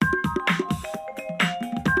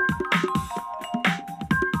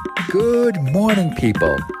Good morning,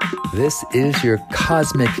 people. This is your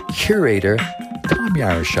Cosmic Curator, Tom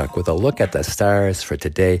Yaroshuk, with a look at the stars for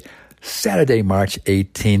today, Saturday, March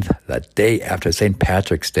 18th, the day after St.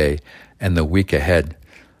 Patrick's Day, and the week ahead.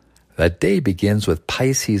 The day begins with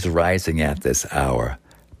Pisces rising at this hour.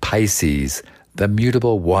 Pisces, the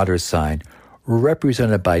mutable water sign,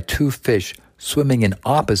 represented by two fish swimming in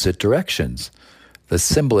opposite directions. The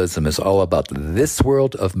symbolism is all about this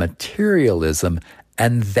world of materialism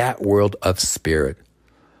and that world of spirit.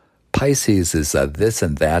 Pisces is a this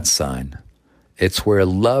and that sign. It's where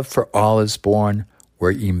love for all is born, where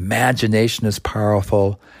imagination is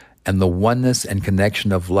powerful, and the oneness and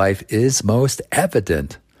connection of life is most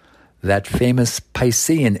evident. That famous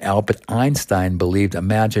Piscean Albert Einstein believed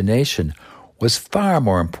imagination was far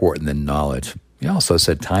more important than knowledge. He also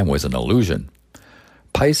said time was an illusion.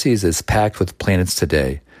 Pisces is packed with planets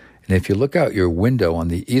today, and if you look out your window on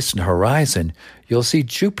the eastern horizon, you'll see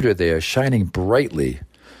Jupiter there shining brightly.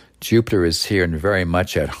 Jupiter is here and very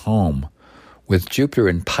much at home. With Jupiter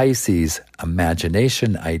in Pisces,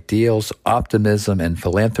 imagination, ideals, optimism, and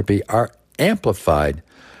philanthropy are amplified.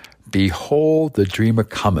 Behold, the dreamer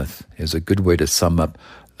cometh is a good way to sum up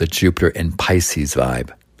the Jupiter in Pisces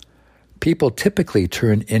vibe. People typically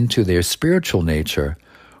turn into their spiritual nature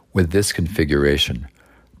with this configuration.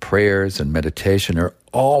 Prayers and meditation are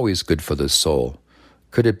always good for the soul.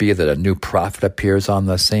 Could it be that a new prophet appears on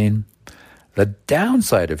the scene? The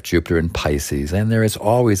downside of Jupiter in Pisces, and there is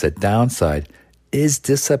always a downside, is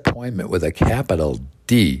disappointment with a capital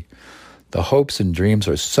D. The hopes and dreams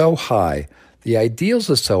are so high, the ideals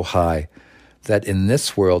are so high, that in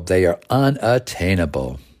this world they are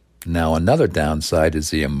unattainable. Now, another downside is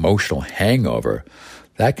the emotional hangover.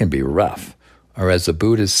 That can be rough. Or as the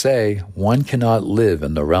Buddhists say, one cannot live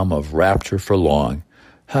in the realm of rapture for long.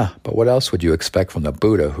 But what else would you expect from the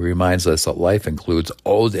Buddha, who reminds us that life includes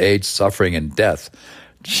old age, suffering, and death?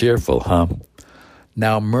 Cheerful, huh?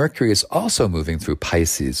 Now, Mercury is also moving through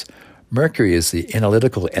Pisces. Mercury is the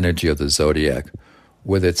analytical energy of the zodiac,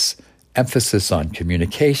 with its emphasis on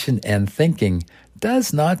communication and thinking,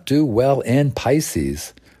 does not do well in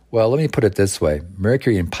Pisces. Well, let me put it this way.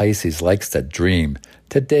 Mercury in Pisces likes to dream,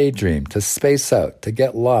 to daydream, to space out, to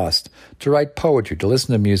get lost, to write poetry, to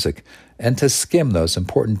listen to music, and to skim those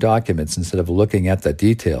important documents instead of looking at the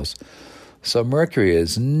details. So Mercury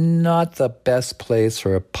is not the best place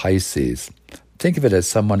for a Pisces. Think of it as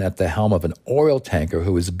someone at the helm of an oil tanker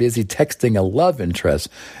who is busy texting a love interest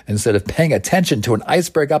instead of paying attention to an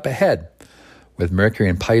iceberg up ahead. With Mercury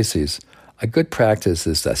in Pisces, a good practice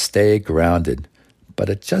is to stay grounded, but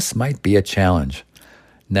it just might be a challenge.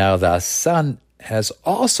 Now, the Sun has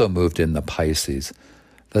also moved in the Pisces.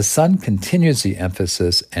 The Sun continues the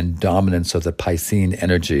emphasis and dominance of the Piscean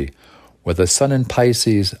energy. With the Sun in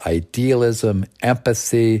Pisces, idealism,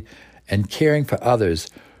 empathy, and caring for others,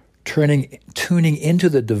 tuning into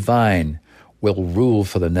the divine will rule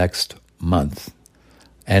for the next month.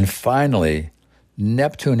 And finally,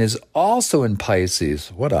 Neptune is also in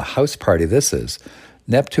Pisces. What a house party this is.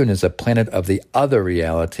 Neptune is a planet of the other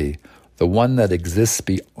reality, the one that exists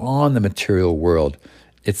beyond the material world.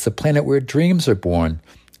 It's the planet where dreams are born,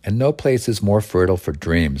 and no place is more fertile for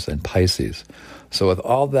dreams than Pisces. So with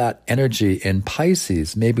all that energy in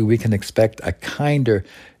Pisces, maybe we can expect a kinder,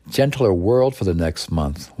 gentler world for the next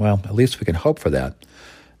month. Well, at least we can hope for that.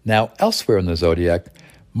 Now, elsewhere in the zodiac,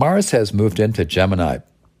 Mars has moved into Gemini.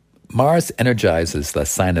 Mars energizes the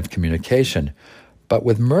sign of communication, but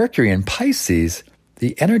with Mercury in Pisces,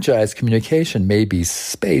 the energized communication may be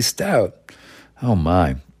spaced out. Oh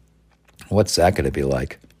my, what's that going to be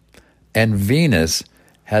like? And Venus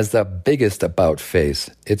has the biggest about face.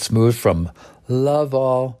 It's moved from love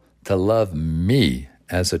all to love me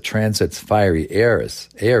as it transits fiery Aries.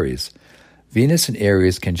 Venus in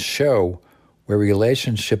Aries can show where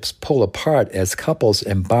relationships pull apart as couples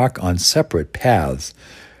embark on separate paths.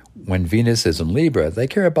 When Venus is in Libra, they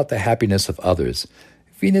care about the happiness of others.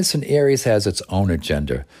 Venus in Aries has its own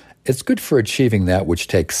agenda. It's good for achieving that which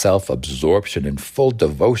takes self-absorption and full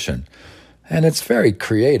devotion. And it's very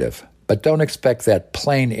creative. But don't expect that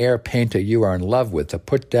plein air painter you are in love with to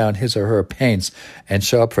put down his or her paints and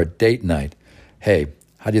show up for date night. Hey,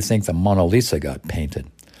 how do you think the Mona Lisa got painted?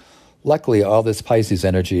 Luckily, all this Pisces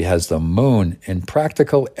energy has the moon in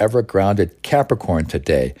practical, ever-grounded Capricorn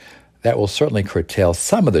today. That will certainly curtail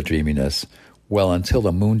some of the dreaminess. Well, until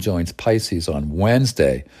the moon joins Pisces on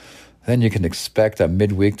Wednesday, then you can expect a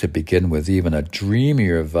midweek to begin with even a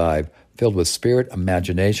dreamier vibe filled with spirit,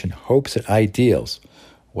 imagination, hopes, and ideals.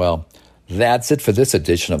 Well, that's it for this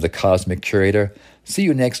edition of the Cosmic Curator. See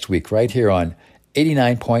you next week right here on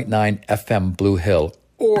 89.9 FM Blue Hill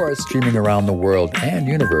or streaming around the world and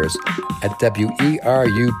universe at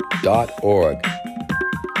weru.org.